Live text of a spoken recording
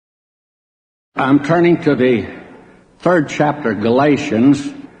I'm turning to the third chapter, Galatians,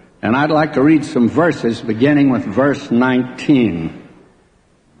 and I'd like to read some verses beginning with verse 19.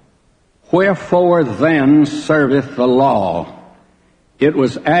 Wherefore then serveth the law? It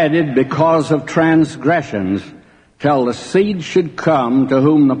was added because of transgressions, till the seed should come to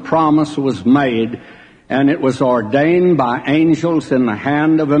whom the promise was made, and it was ordained by angels in the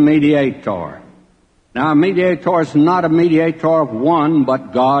hand of a mediator. Now, a mediator is not a mediator of one,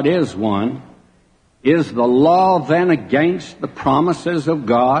 but God is one. Is the law then against the promises of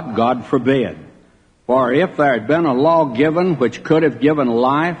God? God forbid. For if there had been a law given which could have given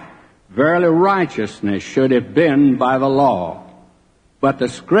life, verily righteousness should have been by the law. But the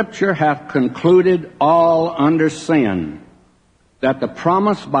Scripture hath concluded all under sin, that the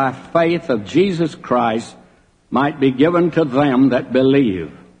promise by faith of Jesus Christ might be given to them that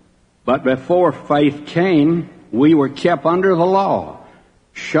believe. But before faith came, we were kept under the law,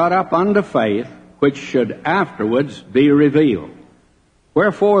 shut up unto faith, which should afterwards be revealed.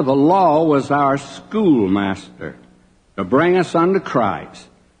 Wherefore the law was our schoolmaster, to bring us unto Christ,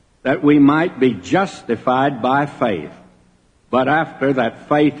 that we might be justified by faith. But after that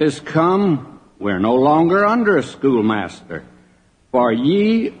faith is come, we're no longer under a schoolmaster. For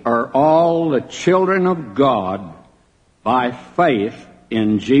ye are all the children of God by faith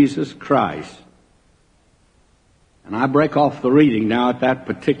in Jesus Christ. And I break off the reading now at that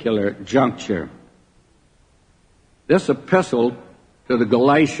particular juncture. This epistle to the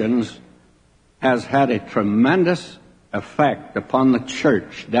Galatians has had a tremendous effect upon the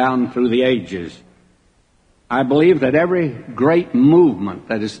church down through the ages. I believe that every great movement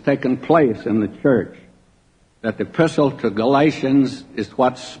that has taken place in the church, that the epistle to Galatians is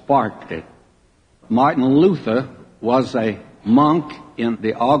what sparked it. Martin Luther was a monk in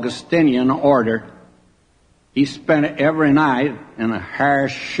the Augustinian order. He spent every night in a hair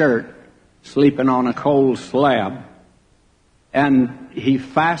shirt, sleeping on a cold slab. And he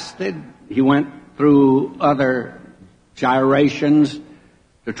fasted. He went through other gyrations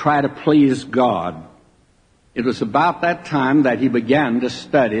to try to please God. It was about that time that he began to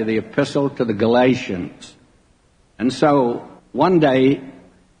study the epistle to the Galatians. And so one day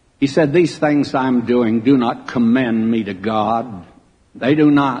he said, "These things I'm doing do not commend me to God. They do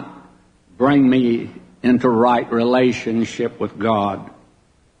not bring me into right relationship with God."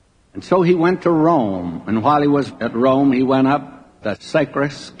 And so he went to Rome, and while he was at Rome, he went up the Sacra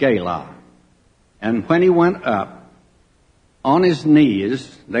Scala. And when he went up, on his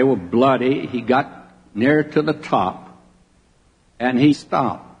knees, they were bloody, he got near to the top, and he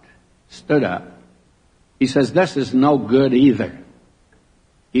stopped, stood up. He says, "This is no good either."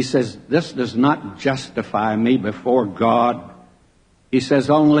 He says, "This does not justify me before God." He says,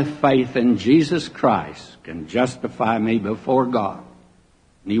 "Only faith in Jesus Christ can justify me before God."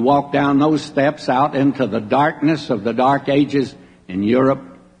 And he walked down those steps out into the darkness of the dark ages in Europe,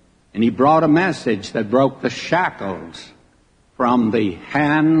 and he brought a message that broke the shackles from the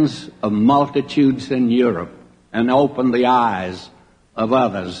hands of multitudes in Europe and opened the eyes of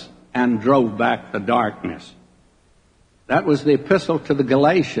others and drove back the darkness. That was the epistle to the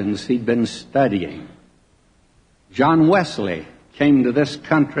Galatians he'd been studying. John Wesley came to this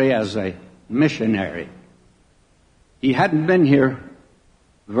country as a missionary. He hadn't been here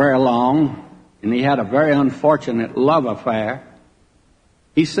very long, and he had a very unfortunate love affair.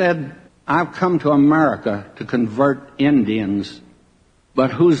 He said, "I've come to America to convert Indians,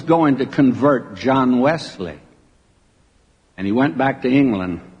 but who's going to convert John Wesley?" And he went back to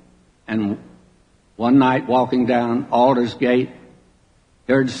England, and one night walking down Aldersgate,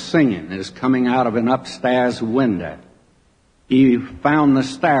 heard singing is coming out of an upstairs window. He found the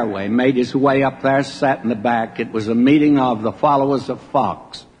stairway, made his way up there, sat in the back. It was a meeting of the followers of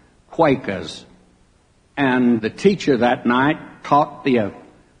Fox, Quakers. And the teacher that night taught the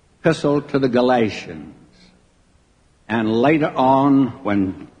epistle to the Galatians. And later on,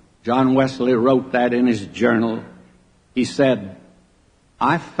 when John Wesley wrote that in his journal, he said,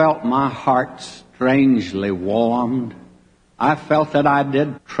 "I felt my heart strangely warmed. I felt that I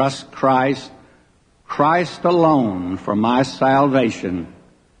did trust Christ alone for my salvation.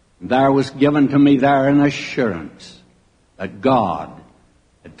 There was given to me there an assurance that God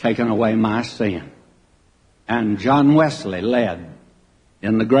had taken away my sin." And John Wesley led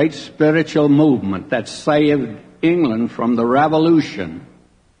in the great spiritual movement that saved England from the revolution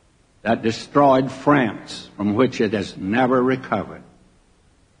that destroyed France, from which it has never recovered.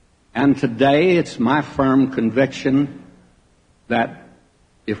 And today it's my firm conviction that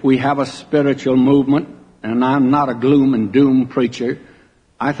if we have a spiritual movement, and I'm not a gloom and doom preacher,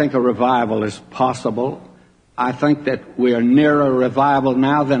 I think a revival is possible. I think that we are nearer a revival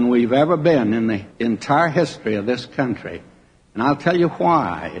now than we've ever been in the entire history of this country. And I'll tell you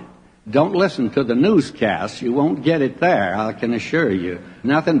why. Don't listen to the newscasts. You won't get it there, I can assure you.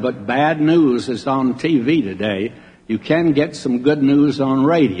 Nothing but bad news is on TV today. You can get some good news on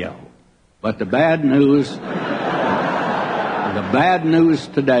radio. But the bad news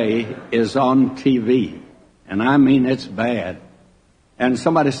today is on TV. And I mean it's bad. And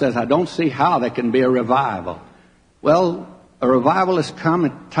somebody says, I don't see how there can be a revival. Well, a revival has come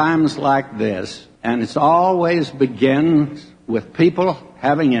at times like this, and it's always begins with people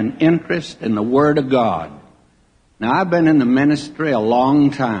having an interest in the Word of God. Now, I've been in the ministry a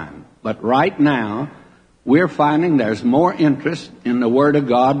long time, but right now, we're finding there's more interest in the Word of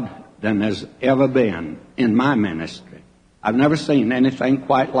God than there's ever been in my ministry. I've never seen anything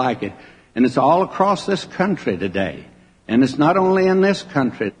quite like it. And it's all across this country today. And it's not only in this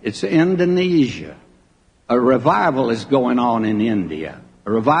country, it's Indonesia. A revival is going on in India.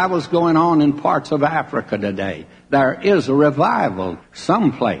 A revival is going on in parts of Africa today. There is a revival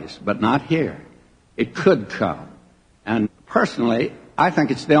someplace, but not here. It could come. And personally, I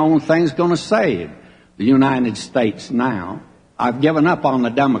think it's the only thing that's going to save the United States now. I've given up on the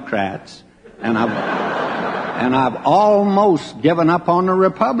Democrats, and I've almost given up on the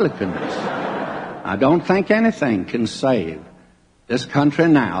Republicans. I don't think anything can save this country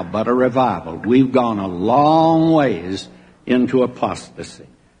now but a revival. We've gone a long ways into apostasy.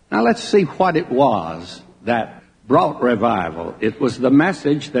 Now let's see what it was that brought revival. It was the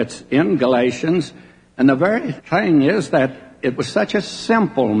message that's in Galatians, and the very thing is that it was such a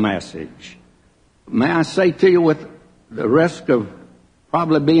simple message. May I say to you, with the risk of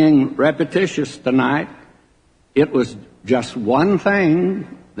probably being repetitious tonight, it was just one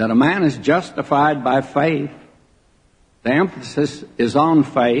thing, that a man is justified by faith. The emphasis is on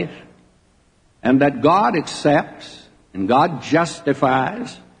faith, and that God accepts and God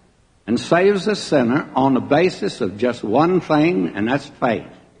justifies and saves a sinner on the basis of just one thing, and that's faith.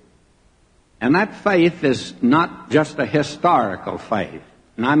 And that faith is not just a historical faith.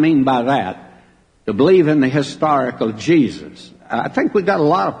 And I mean by that, to believe in the historical Jesus. I think we've got a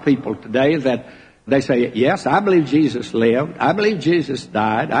lot of people today that they say, yes, I believe Jesus lived. I believe Jesus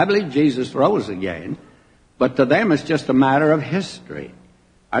died. I believe Jesus rose again. But to them, it's just a matter of history.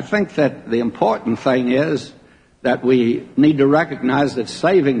 I think that the important thing is that we need to recognize that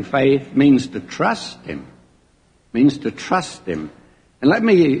saving faith means to trust Him. Means to trust Him. And let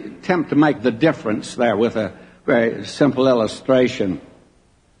me attempt to make the difference there with a very simple illustration.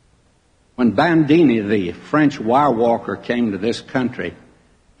 When Bandini, the French wire walker, came to this country,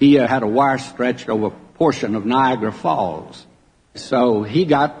 he had a wire stretched over a portion of Niagara Falls. So he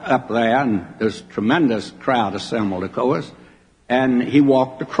got up there, and there's a tremendous crowd assembled, of course, and he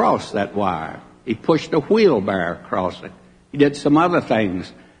walked across that wire. He pushed a wheelbarrow across it. He did some other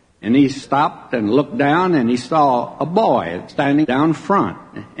things. And he stopped and looked down, and he saw a boy standing down front.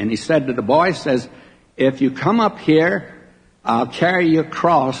 And he said to the boy, he says, if you come up here, I'll carry you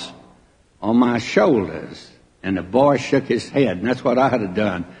across on my shoulders. And the boy shook his head, and that's what I had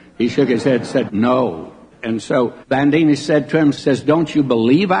done. He shook his head and said, no. And so Bandini said to him, says, don't you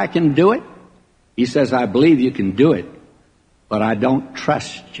believe I can do it? He says, I believe you can do it, but I don't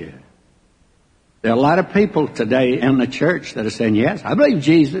trust you. There are a lot of people today in the church that are saying, yes, I believe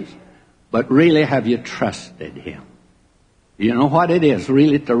Jesus, but really have you trusted Him? You know what it is,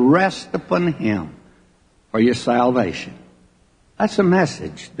 really, to rest upon Him for your salvation. That's a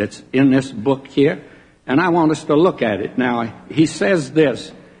message that's in this book here, and I want us to look at it. Now, he says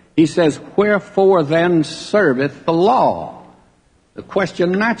this. He says, wherefore then serveth the law? The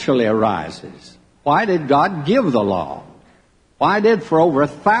question naturally arises. Why did God give the law? Why did for over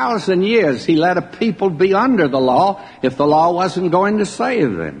 1,000 years He let a people be under the law if the law wasn't going to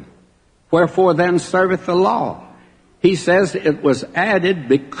save them? Wherefore then serveth the law? He says it was added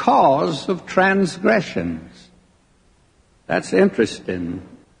because of transgressions. That's interesting.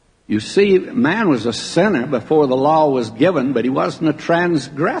 You see, man was a sinner before the law was given, but he wasn't a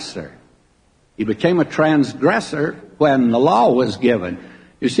transgressor. He became a transgressor when the law was given.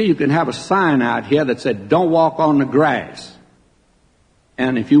 You see, you can have a sign out here that said, don't walk on the grass.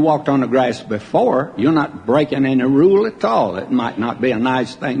 And if you walked on the grass before, you're not breaking any rule at all. It might not be a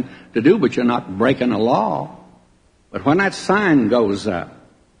nice thing to do, but you're not breaking a law. But when that sign goes up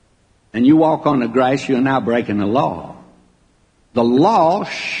and you walk on the grass, you're now breaking the law. The law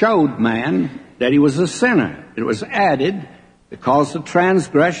showed man that he was a sinner. It was added because the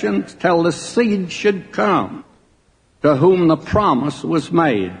transgressions till the seed should come, to whom the promise was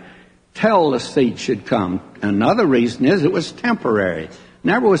made. Till the seed should come. Another reason is it was temporary.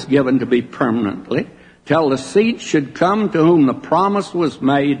 Never was given to be permanently. till the seed should come to whom the promise was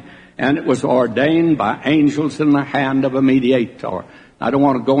made, and it was ordained by angels in the hand of a mediator. I don't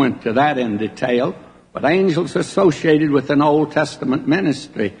want to go into that in detail, but angels associated with an Old Testament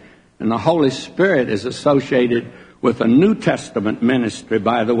ministry, and the Holy Spirit is associated with a New Testament ministry,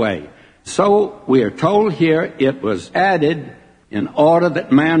 by the way. So we are told here it was added in order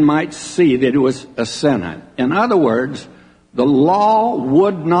that man might see that it was a sinner. In other words, the law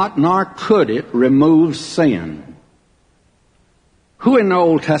would not, nor could it, remove sin. Who in the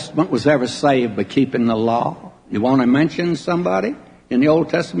Old Testament was ever saved by keeping the law? You want to mention somebody in the Old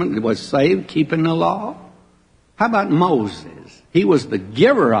Testament that was saved keeping the law? How about Moses? He was the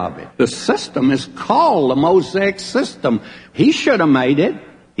giver of it. The system is called the Mosaic system. He should have made it.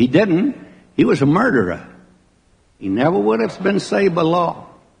 He didn't. He was a murderer. He never would have been saved by law.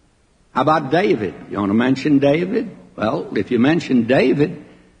 How about David? You want to mention David? Well, if you mention David,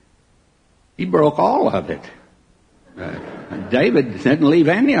 he broke all of it. David didn't leave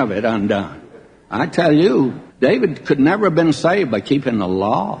any of it undone. I tell you, David could never have been saved by keeping the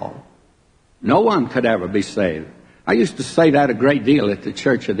law. No one could ever be saved. I used to say that a great deal at the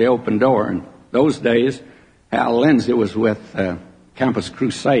Church of the Open Door. In those days, Hal Lindsey was with Campus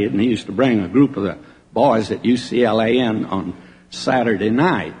Crusade, and he used to bring a group of the boys at UCLA in on Saturday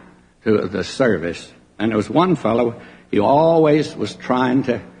night to the service. And there was one fellow, he always was trying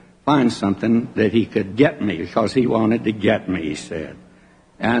to find something that he could get me, because he wanted to get me, he said.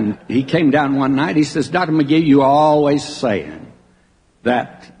 And he came down one night, he says, Dr. McGee, you're always saying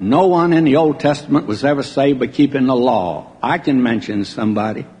that no one in the Old Testament was ever saved by keeping the law. I can mention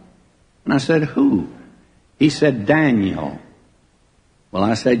somebody. And I said, who? He said, Daniel. Well,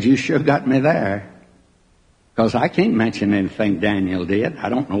 I said, you sure got me there. Because I can't mention anything Daniel did. I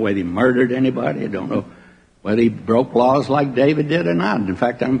don't know whether he murdered anybody. I don't know whether he broke laws like David did or not. In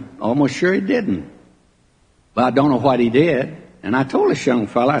fact, I'm almost sure he didn't. But I don't know what he did. And I told this young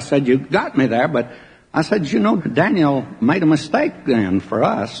fellow, I said, you got me there, but I said, you know, Daniel made a mistake then for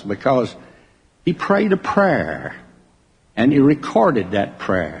us, because he prayed a prayer, and he recorded that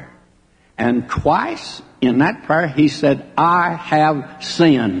prayer. And twice in that prayer, he said, I have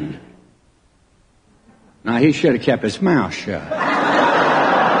sinned. Now, he should have kept his mouth shut.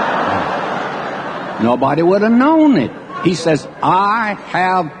 Nobody would have known it. He says, I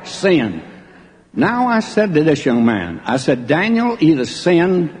have sinned. Now, I said to this young man, I said, Daniel either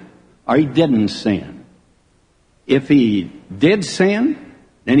sinned or he didn't sin. If he did sin,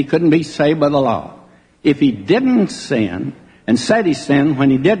 then he couldn't be saved by the law. If he didn't sin and said he sinned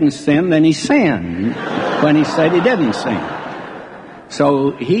when he didn't sin, then he sinned when he said he didn't sin.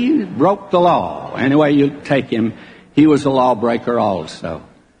 So he broke the law. Anyway you take him, he was a lawbreaker also.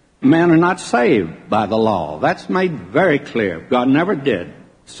 Men are not saved by the law. That's made very clear. God never did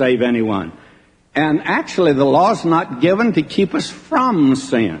save anyone. And actually the law's not given to keep us from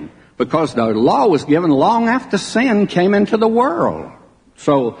sin, because the law was given long after sin came into the world.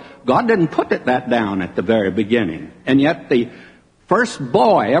 So God didn't put that down at the very beginning. And yet the first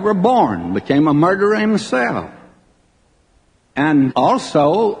boy ever born became a murderer himself. And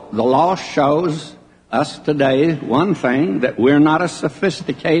also the law shows us today one thing, that we're not a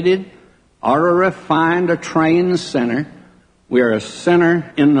sophisticated or a refined or trained sinner. We're a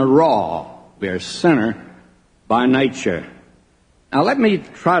sinner in the raw. We're a sinner by nature. Now let me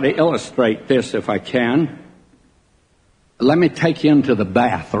try to illustrate this if I can. Let me take you into the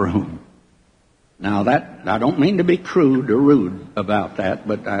bathroom. Now that, I don't mean to be crude or rude about that,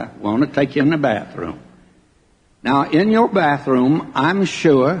 but I want to take you in the bathroom. Now in your bathroom, I'm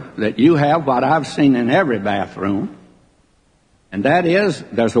sure that you have what I've seen in every bathroom, and that is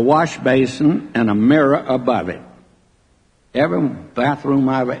there's a wash basin and a mirror above it. Every bathroom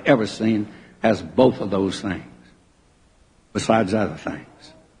I've ever seen has both of those things, besides other things.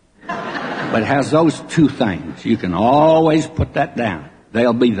 But it has those two things. You can always put that down.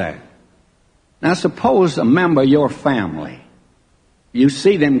 They'll be there. Now suppose a member of your family, you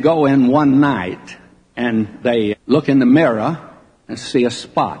see them go in one night and they look in the mirror and see a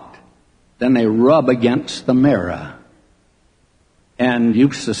spot. Then they rub against the mirror. And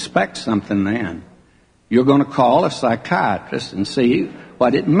you suspect something then. You're going to call a psychiatrist and see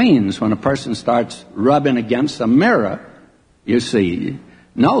what it means when a person starts rubbing against a mirror. You see,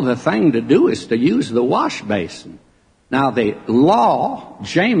 no, the thing to do is to use the wash basin. Now the law,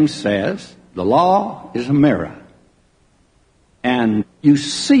 James says, the law is a mirror. And you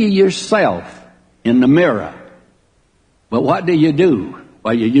see yourself in the mirror. But what do?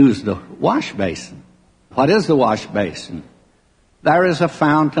 Well, you use the wash basin. What is the wash basin? There is a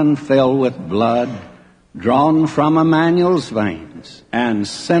fountain filled with blood drawn from Emmanuel's veins, and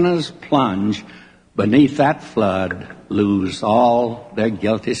sinners plunge beneath that flood lose all their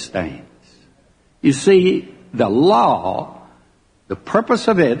guilty stains. You see, the law, the purpose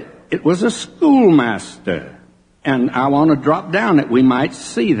of it, it was a schoolmaster. And I want to drop down that we might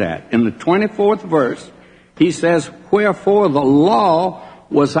see that. In the 24th verse, he says, wherefore the law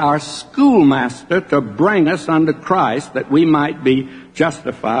was our schoolmaster to bring us unto Christ, that we might be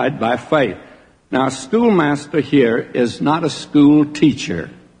justified by faith. Now, a schoolmaster here is not a school teacher.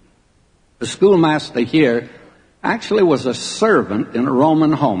 The schoolmaster here actually was a servant in a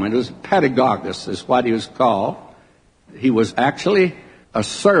Roman home. It was pedagogus is what he was called. He was actually a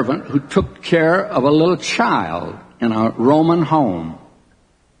servant who took care of a little child in a Roman home.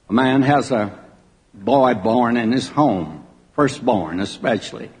 A man has a boy born in his home, firstborn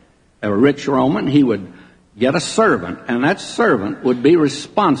especially. A rich Roman, he would get a servant, and that servant would be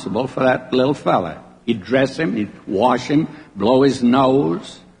responsible for that little fella. He'd dress him, he'd wash him, blow his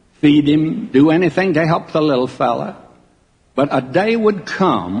nose, feed him, do anything to help the little fella. But a day would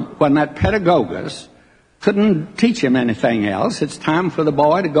come when that pedagogus couldn't teach him anything else. It's time for the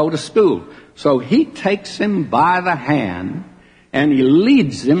boy to go to school. So he takes him by the hand and he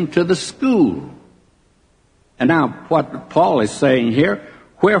leads him to the school. And now what Paul is saying here,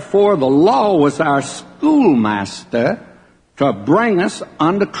 wherefore the law was our schoolmaster to bring us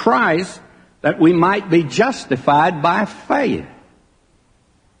unto Christ, that we might be justified by faith.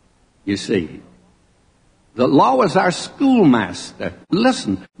 You see, the law was our schoolmaster.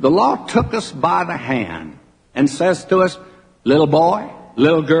 Listen, the law took us by the hand and says to us, little boy,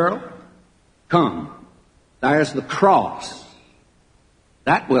 little girl, come. There's the cross.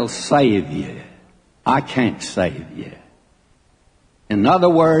 That will save you. I can't save you. In other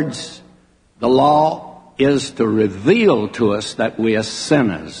words, the law is to reveal to us that we are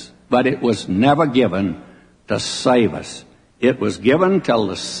sinners, but it was never given to save us. It was given till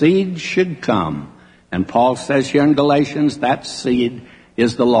the seed should come. And Paul says here in Galatians, that seed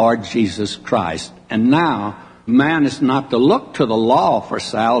is the Lord Jesus Christ. And now, man is not to look to the law for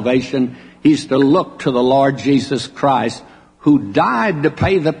salvation. He's to look to the Lord Jesus Christ, who died to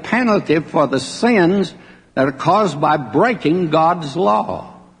pay the penalty for the sins that are caused by breaking God's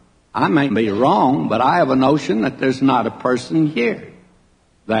law. I may be wrong, but I have a notion that there's not a person here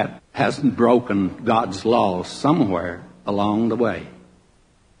that hasn't broken God's law somewhere along the way.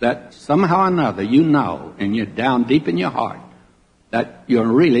 That somehow or another you know, and you're down deep in your heart, that you're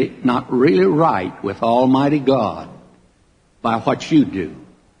really not really right with Almighty God by what you do.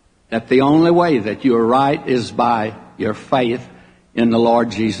 That the only way that you're right is by your faith in the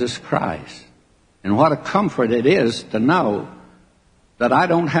Lord Jesus Christ. And what a comfort it is to know that I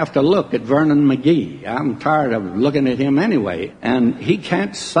don't have to look at Vernon McGee. I'm tired of looking at him anyway. And he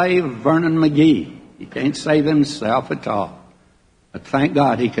can't save Vernon McGee. He can't save himself at all. But thank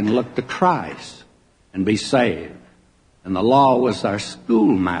God he can look to Christ and be saved. And the law was our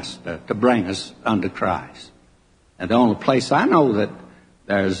schoolmaster to bring us unto Christ. And the only place I know that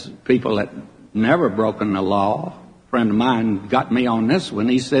there's people that never broken the law, a friend of mine got me on this one.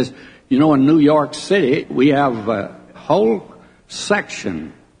 He says, you know, in New York City, we have a whole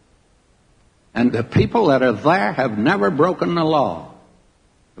section, and the people that are there have never broken the law.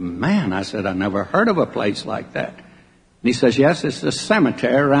 Man, I said, I never heard of a place like that. And he says, yes, it's the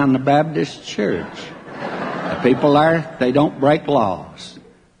cemetery around the Baptist church. The people there, they don't break laws.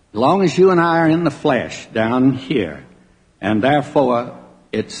 As long as you and I are in the flesh down here. And therefore,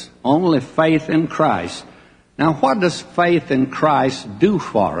 it's only faith in Christ. Now, what does faith in Christ do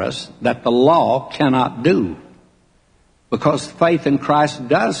for us that the law cannot do? Because faith in Christ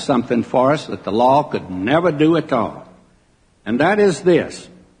does something for us that the law could never do at all. And that is this.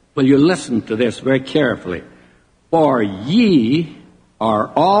 Will you listen to this very carefully? For ye are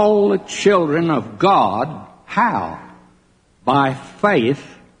all the children of God. How? By faith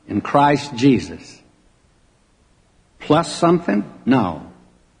in Christ Jesus. Plus something? No.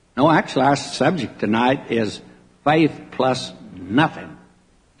 No, actually our subject tonight is faith plus nothing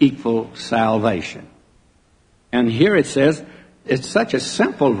equal salvation. And here it says, it's such a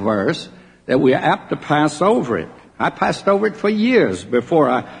simple verse that we are apt to pass over it. I passed over it for years before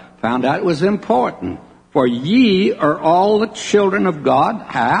I found out it was important. For ye are all the children of God.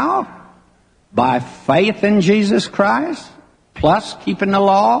 How? By faith in Jesus Christ, plus keeping the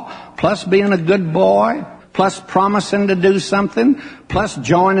law, plus being a good boy, plus promising to do something, plus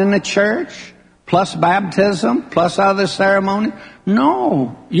joining the church, plus baptism, plus other ceremonies.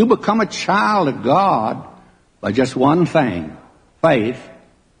 No, you become a child of God by just one thing, faith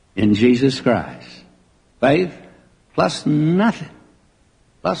in Jesus Christ. Faith plus nothing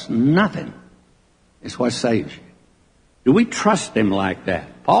is what saves you. Do we trust Him like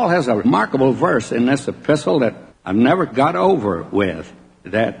that? Paul has a remarkable verse in this epistle that I've never got over with,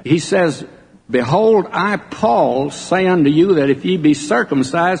 that he says, "Behold, I, Paul, say unto you that if ye be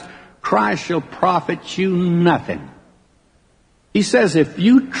circumcised, Christ shall profit you nothing." He says if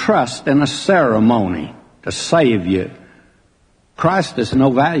you trust in a ceremony to save you, Christ is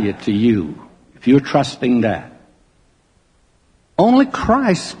no value to you if you're trusting that. Only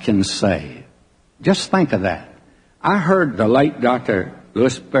Christ can save. Just think of that. I heard the late Dr.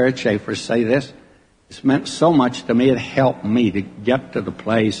 Louis Barrett Schaefer say this. It's meant so much to me. It helped me to get to the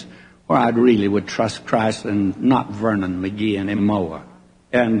place where I really would trust Christ and not Vernon McGee anymore.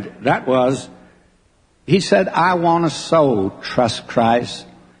 And that was, he said, I want to so trust Christ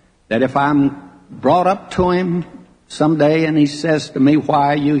that if I'm brought up to him someday and he says to me,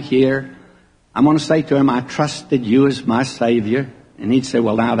 "Why are you here?" I'm going to say to him, "I trusted you as my Savior." And he'd say,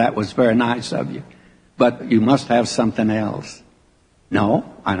 "Well, now that was very nice of you, but you must have something else." "No,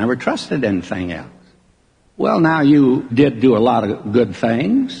 I never trusted anything else." "Well, now you did do a lot of good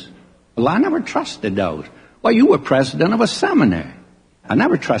things." "Well, I never trusted those." "Well, you were president of a seminary." "I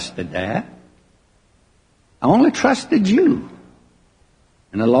never trusted that. I only trusted you."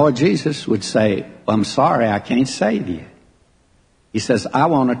 And the Lord Jesus would say, "Well, I'm sorry, I can't save you." He says, I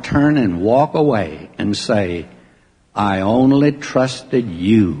want to turn and walk away and say, I only trusted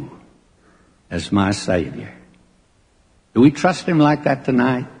you as my Savior. Do we trust him like that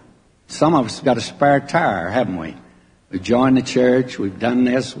tonight? Some of us got a spare tire, haven't we? We've joined the church, we've done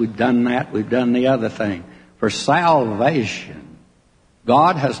this, we've done that, we've done the other thing. For salvation,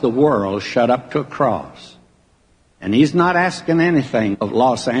 God has the world shut up to a cross. And he's not asking anything of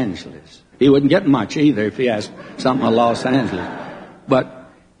Los Angeles. He wouldn't get much either if he asked something of Los Angeles. But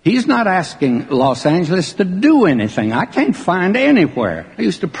he's not asking Los Angeles to do anything. I can't find anywhere. I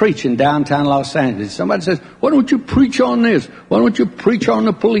used to preach in downtown Los Angeles. Somebody says, "Why don't you preach on this? Why don't you preach on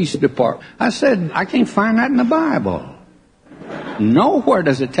the police department?" I said, I can't find that in the Bible. Nowhere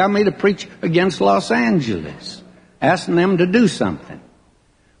does it tell me to preach against Los Angeles, asking them to do something.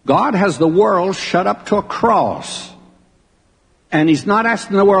 God has the world shut up to a cross. And he's not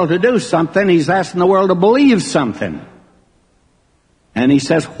asking the world to do something. He's asking the world to believe something. And he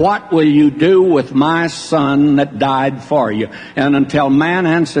says, what will you do with my son that died for you? And until man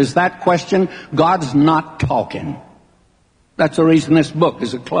answers that question, God's not talking. That's the reason this book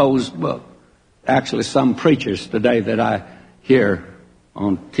is a closed book. Actually, some preachers today that I hear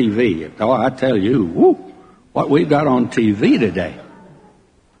on TV, oh, I tell you, what we got on TV today.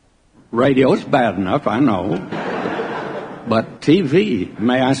 Radio's bad enough, I know. But TV,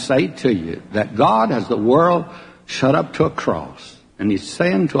 may I say to you, that God has the world shut up to a cross. And he's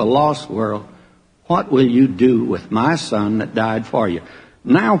saying to a lost world, what will you do with my son that died for you?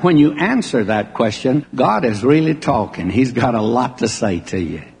 Now, when you answer that question, God is really talking. He's got a lot to say to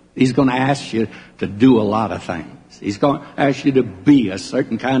you. He's going to ask you to do a lot of things. He's going to ask you to be a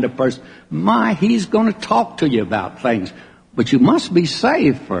certain kind of person. He's going to talk to you about things. But you must be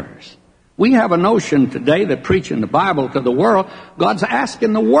saved first. We have a notion today that preaching the Bible to the world, God's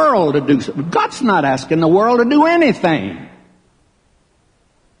asking the world to do something. God's not asking the world to do anything.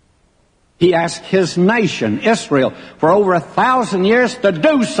 He asked his nation, Israel, for over 1,000 years to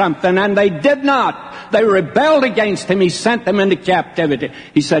do something, and they did not. They rebelled against him. He sent them into captivity.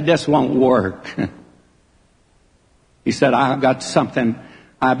 He said, this won't work. He said, I've got something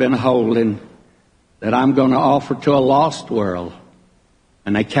I've been holding that I'm going to offer to a lost world.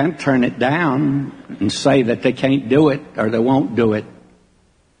 And they can't turn it down and say that they can't do it or they won't do it.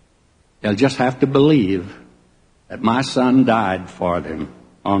 They'll just have to believe that my son died for them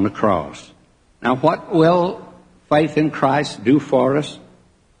on the cross. Now, what will faith in Christ do for us?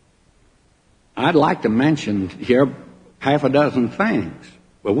 I'd like to mention here half a dozen things.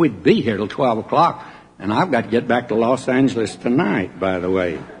 Well, we'd be here till 12 o'clock, and I've got to get back to Los Angeles tonight, by the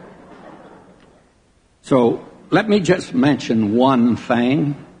way. So, let me just mention one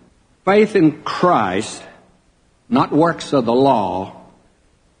thing. Faith in Christ, not works of the law,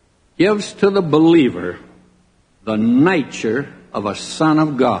 gives to the believer the nature of a son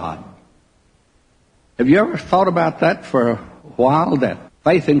of God. Have you ever thought about that for a while, that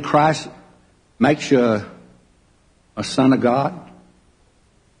faith in Christ makes you a son of God?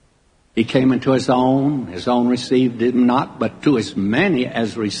 He came into his own received him not, but to as many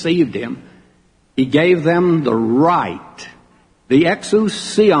as received him, he gave them the right, the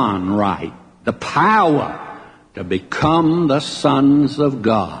exousion right, the power to become the sons of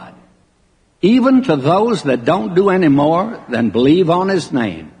God. Even to those that don't do any more than believe on his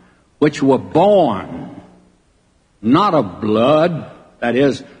name, which were born not of blood, that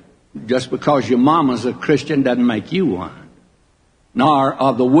is, just because your mama's a Christian doesn't make you one, nor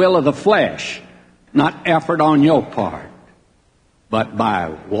of the will of the flesh, not effort on your part, but by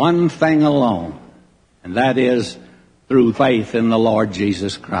one thing alone, and that is through faith in the Lord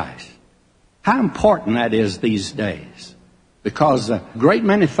Jesus Christ. How important that is these days, because a great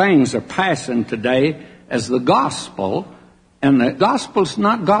many things are passing today as the gospel, and the gospel's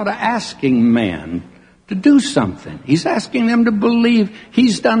not God asking men to do something. He's asking them to believe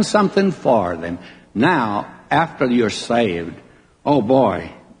He's done something for them. Now, after you're saved, oh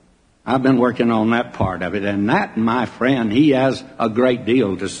boy, I've been working on that part of it, and that, my friend, He has a great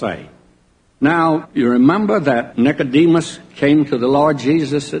deal to say. Now, you remember that Nicodemus came to the Lord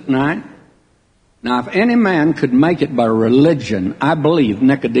Jesus at night? Now, if any man could make it by religion, I believe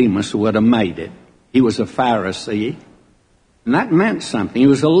Nicodemus would have made it. He was a Pharisee, and that meant something. He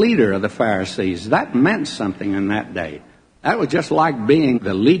was a leader of the Pharisees. That meant something in that day. That was just like being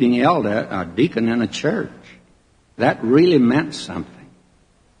the leading elder or deacon in a church. That really meant something.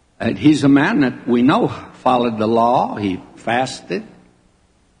 He's a man that we know followed the law. He fasted.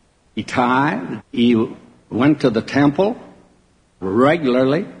 He tithed. He went to the temple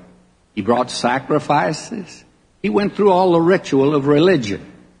regularly. He brought sacrifices. He went through all the ritual of religion.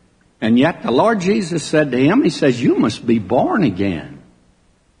 And yet the Lord Jesus said to him, He says, you must be born again.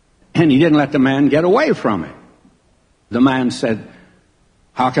 And He didn't let the man get away from it. The man said,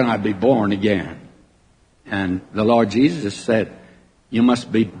 how can I be born again? And the Lord Jesus said, you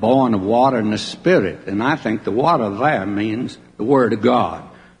must be born of water and the Spirit. And I think the water there means the Word of God.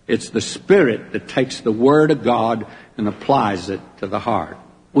 It's the Spirit that takes the Word of God and applies it to the heart.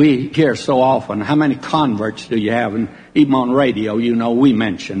 We hear so often, how many converts do you have? And even on radio, you know, we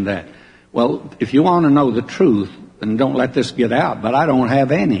mention that. Well, if you want to know the truth, then don't let this get out, but I don't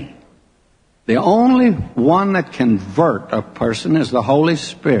have any. The only one that can convert a person is the Holy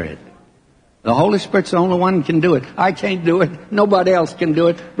Spirit. The Holy Spirit's the only one who can do it. I can't do it. Nobody else can do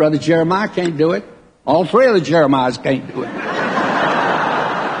it. Brother Jeremiah can't do it. All three of the Jeremiahs can't do it.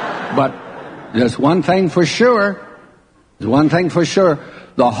 But there's one thing for sure. There's one thing for sure.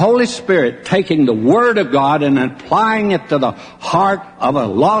 The Holy Spirit taking the Word of God and applying it to the heart of a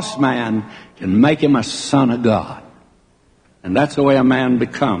lost man can make him a son of God. And that's the way a man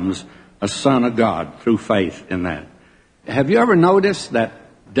becomes a son of God, through faith in that. Have you ever noticed that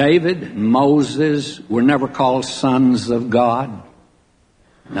David and Moses were never called sons of God?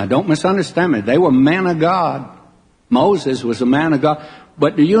 Now, don't misunderstand me. They were men of God. Moses was a man of God.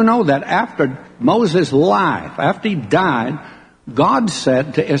 But do you know that after Moses' life, after he died, God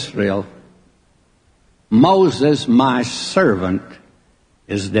said to Israel, Moses, my servant,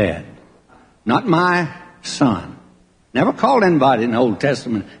 is dead. Not my son. Never called anybody in the Old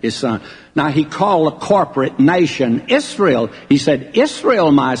Testament his son. Now, He called a corporate nation Israel. He said, Israel,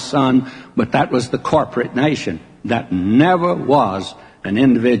 my son, but that was the corporate nation. That never was an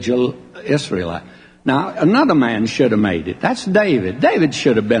individual Israelite. Now, another man should have made it. That's David. David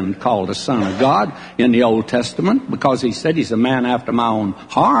should have been called a son of God in the Old Testament because he said he's a man after my own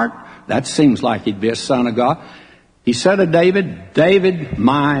heart. That seems like he'd be a son of God. He said of David, David,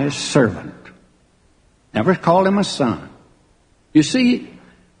 my servant. Never called him a son. You see,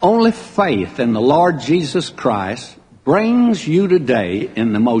 only faith in the Lord Jesus Christ brings you today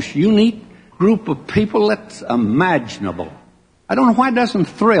in the most unique group of people that's imaginable. I don't know why it doesn't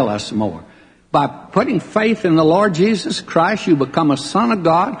thrill us more. By putting faith in the Lord Jesus Christ, you become a son of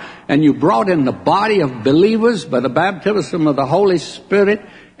God, and you brought in the body of believers by the baptism of the Holy Spirit,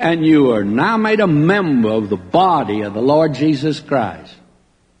 and you are now made a member of the body of the Lord Jesus Christ.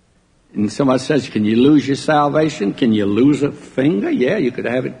 And somebody says, can you lose your salvation? Can you lose a finger? Yeah, you could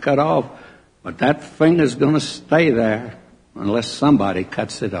have it cut off, but that finger's going to stay there unless somebody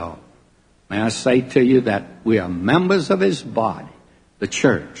cuts it off. May I say to you that we are members of His body, the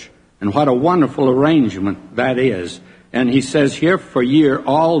church. And what a wonderful arrangement that is. And He says here, for ye are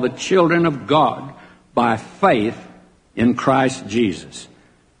all the children of God by faith in Christ Jesus.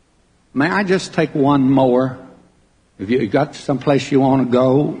 May I just take one more? If you got someplace you want to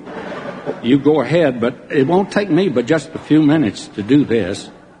go, you go ahead, but it won't take me but just a few minutes to do this.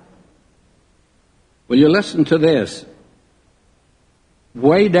 Will you listen to this?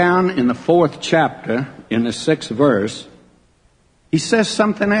 Way down in the 4th chapter, in the 6th verse, He says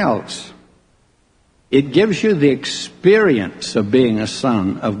something else. It gives you the experience of being a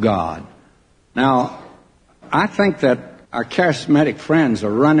son of God. Now, I think that our charismatic friends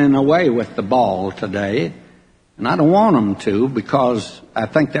are running away with the ball today, and I don't want them to because I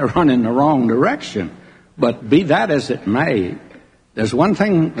think they're running the wrong direction. But be that as it may, there's one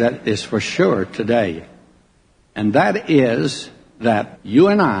thing that is for sure today, and that is that you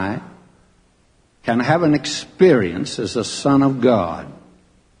and I can have an experience as a son of God.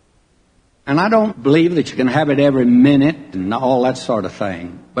 And I don't believe that you can have it every minute and all that sort of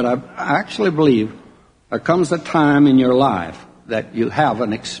thing. But I actually believe there comes a time in your life that you have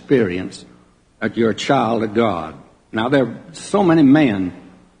an experience that you're a child of God. Now, there are so many men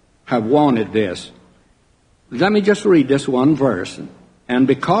have wanted this. Let me just read this one verse. And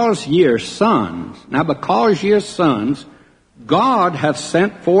because ye are sons, God hath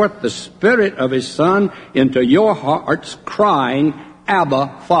sent forth the Spirit of His Son into your hearts, crying,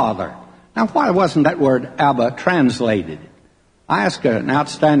 Abba, Father. Now, why wasn't that word Abba translated? I asked an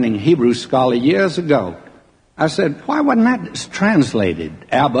outstanding Hebrew scholar years ago. I said, why wasn't that translated,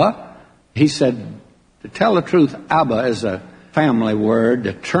 Abba? He said, to tell the truth, Abba is a family word,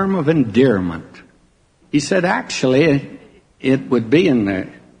 a term of endearment. He said, actually, it would be in the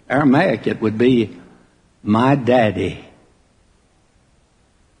Aramaic, it would be my daddy.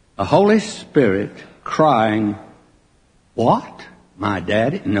 The Holy Spirit crying, what? My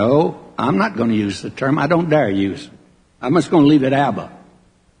daddy? No, I'm not going to use the term. I don't dare use it. I'm just going to leave it Abba.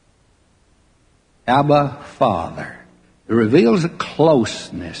 Abba, Father. It reveals a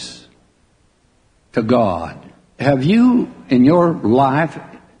closeness to God. Have you, in your life,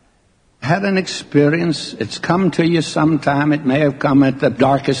 had an experience? It's come to you sometime. It may have come at the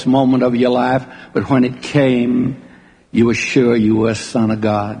darkest moment of your life, but when it came, you were sure you were a son of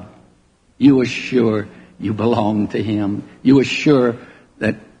God. You were sure you belonged to Him. You were sure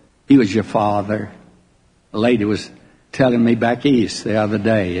that He was your Father. A lady was telling me back east the other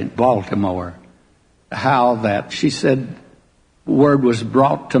day in Baltimore how that, she said, word was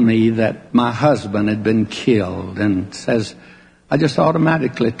brought to me that my husband had been killed, and says, I just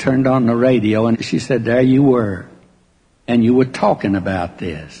automatically turned on the radio, and she said, there you were, and you were talking about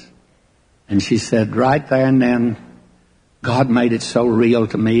this. And she said, right there and then, God made it so real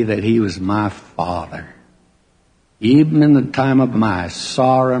to me that He was my Father. Even in the time of my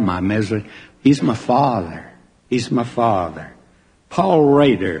sorrow, my misery, He's my Father. He's my Father. Paul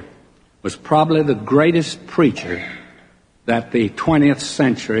Rader was probably the greatest preacher that the 20th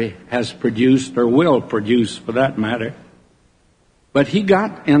century has produced, or will produce for that matter. But he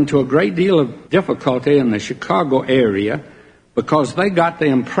got into a great deal of difficulty in the Chicago area because they got the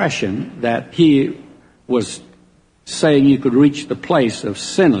impression that he was saying you could reach the place of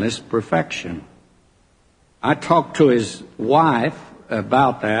sinless perfection. I talked to his wife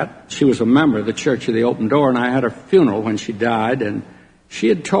about that. She was a member of the Church of the Open Door, and I had her funeral when she died, and she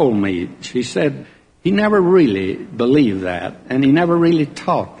had told me, she said, he never really believed that, and he never really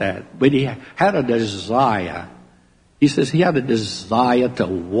taught that, but he had a desire. He says he had a desire to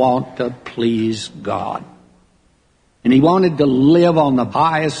want to please God. And he wanted to live on the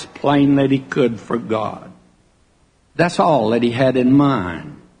highest plane that he could for God. That's all that he had in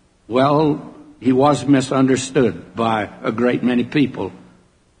mind. Well, he was misunderstood by a great many people,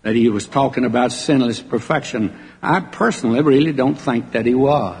 that he was talking about sinless perfection. I personally really don't think that he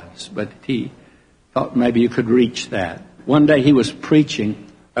was, but he thought maybe you could reach that. One day he was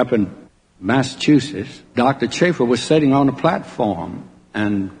preaching up in Massachusetts. Dr. Chafer was sitting on a platform,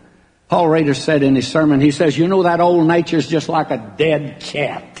 and Paul Rader said in his sermon, he says, you know, that old nature's just like a dead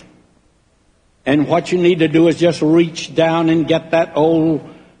cat. And what you need to do is just reach down and get that old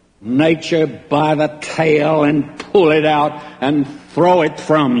nature by the tail and pull it out and throw it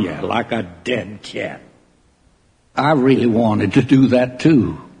from you like a dead cat. I really wanted to do that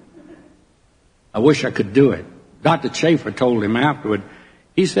too. I wish I could do it. Dr. Chafer told him afterward,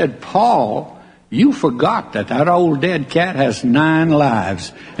 he said, Paul, you forgot that old dead cat has 9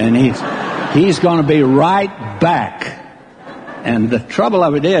 lives, and he's going to be right back. And the trouble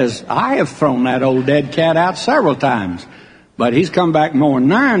of it is, I have thrown that old dead cat out several times, but he's come back more than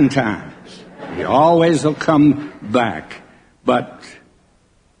 9 times. He always will come back. But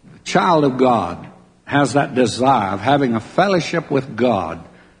the child of God has that desire of having a fellowship with God,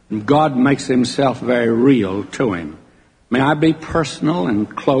 and God makes Himself very real to him. May I be personal in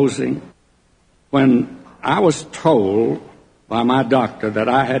closing? When I was told by my doctor that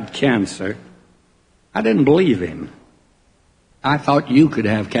I had cancer, I didn't believe him. I thought you could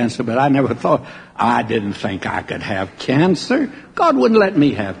have cancer, but I didn't think I could have cancer. God wouldn't let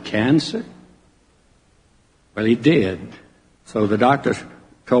me have cancer. Well, He did. So the doctor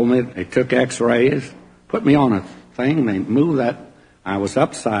told me, they took x-rays, put me on a thing, they moved that. I was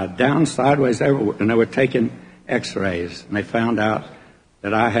upside down, sideways, everywhere, and they were taking x-rays, and they found out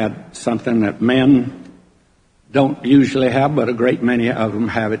that I had something that men don't usually have, but a great many of them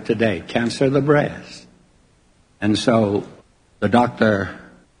have it today, cancer of the breast. And so the doctor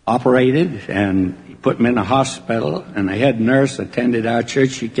operated, and he put me in a hospital, and the head nurse attended our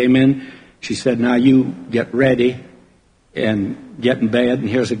church. She came in, She said, now you get ready and get in bed, and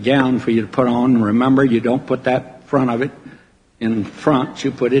here's a gown for you to put on. And remember, you don't put that front of it in front,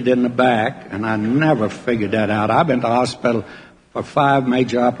 you put it in the back. And I never figured that out. I've been to the hospital for 5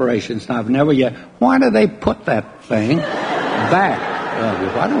 major operations, and I've never yet. Why do they put that thing back of you?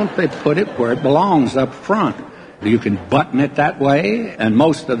 Why don't they put it where it belongs, up front? You can button it that way, and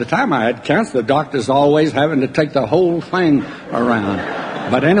most of the time I had cancer, the doctor's always having to take the whole thing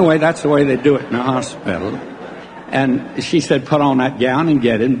around. But anyway, that's the way they do it in the hospital. And she said, put on that gown and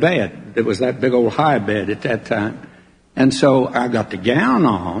get in bed. It was that big old high bed at that time. And so I got the gown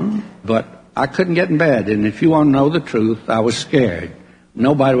on, but I couldn't get in bed. And if you want to know the truth, I was scared.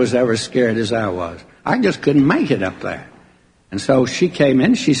 Nobody was ever scared as I was. I just couldn't make it up there. And so she came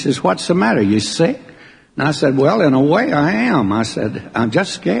in, she says, what's the matter? You sick? And I said, well, in a way I am. I said, I'm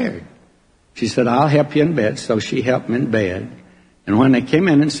just scared. She said, I'll help you in bed. So she helped me in bed. And when they came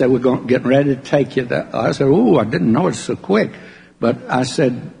in and said, we're getting ready to take you there, I said, ooh, I didn't know it so quick. But I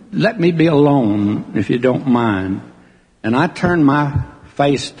said, let me be alone if you don't mind. And I turned my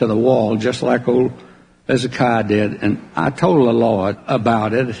face to the wall just like old Hezekiah did. And I told the Lord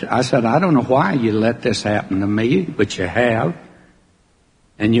about it. I said, I don't know why you let this happen to me, but you have.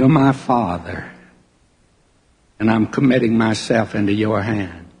 And you're my Father. And I'm committing myself into your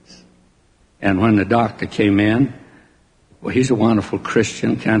hands. And when the doctor came in, well, he's a wonderful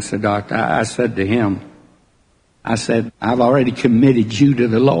Christian cancer doctor. I said to him, I said, I've already committed you to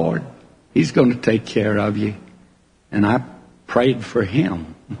the Lord. He's going to take care of you. And I prayed for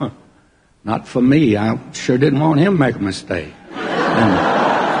him, not for me. I sure didn't want him to make a mistake.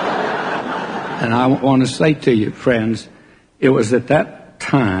 And I want to say to you, friends, it was at that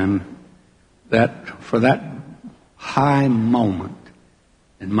time that for that high moment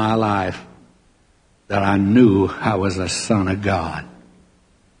in my life that I knew I was a son of God.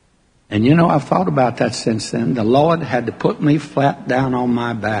 And you know, I've thought about that since then. The Lord had to put me flat down on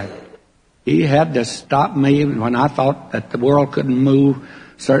my back. He had to stop me when I thought that the world couldn't move.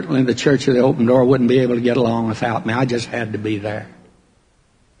 Certainly the Church of the Open Door wouldn't be able to get along without me. I just had to be there.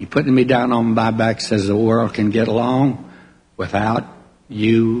 He put me down on my back, says the world can get along without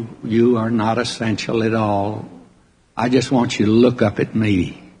you. You are not essential at all. I just want you to look up at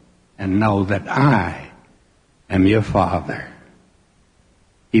me and know that I am your Father.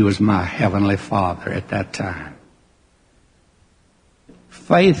 He was my heavenly Father at that time.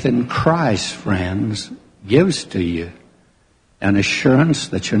 Faith in Christ, friends, gives to you an assurance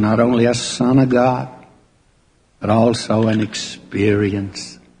that you're not only a son of God, but also an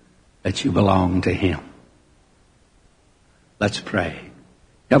experience that you belong to Him. Let's pray.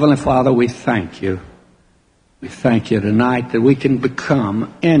 Heavenly Father, we thank you. We thank you tonight that we can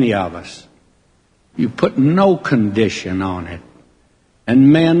become, any of us. You put no condition on it.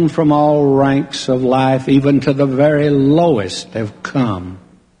 And men from all ranks of life, even to the very lowest, have come.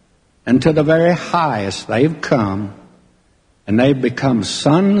 And to the very highest they've come. And they've become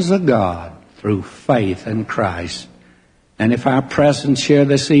sons of God through faith in Christ. And if our presence here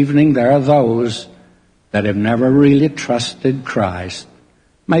this evening, there are those that have never really trusted Christ,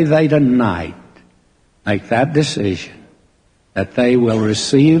 may they tonight make that decision that they will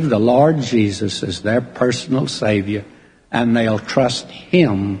receive the Lord Jesus as their personal Savior, and they'll trust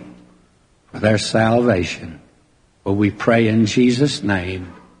Him for their salvation. For we pray in Jesus'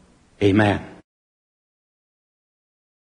 name, amen.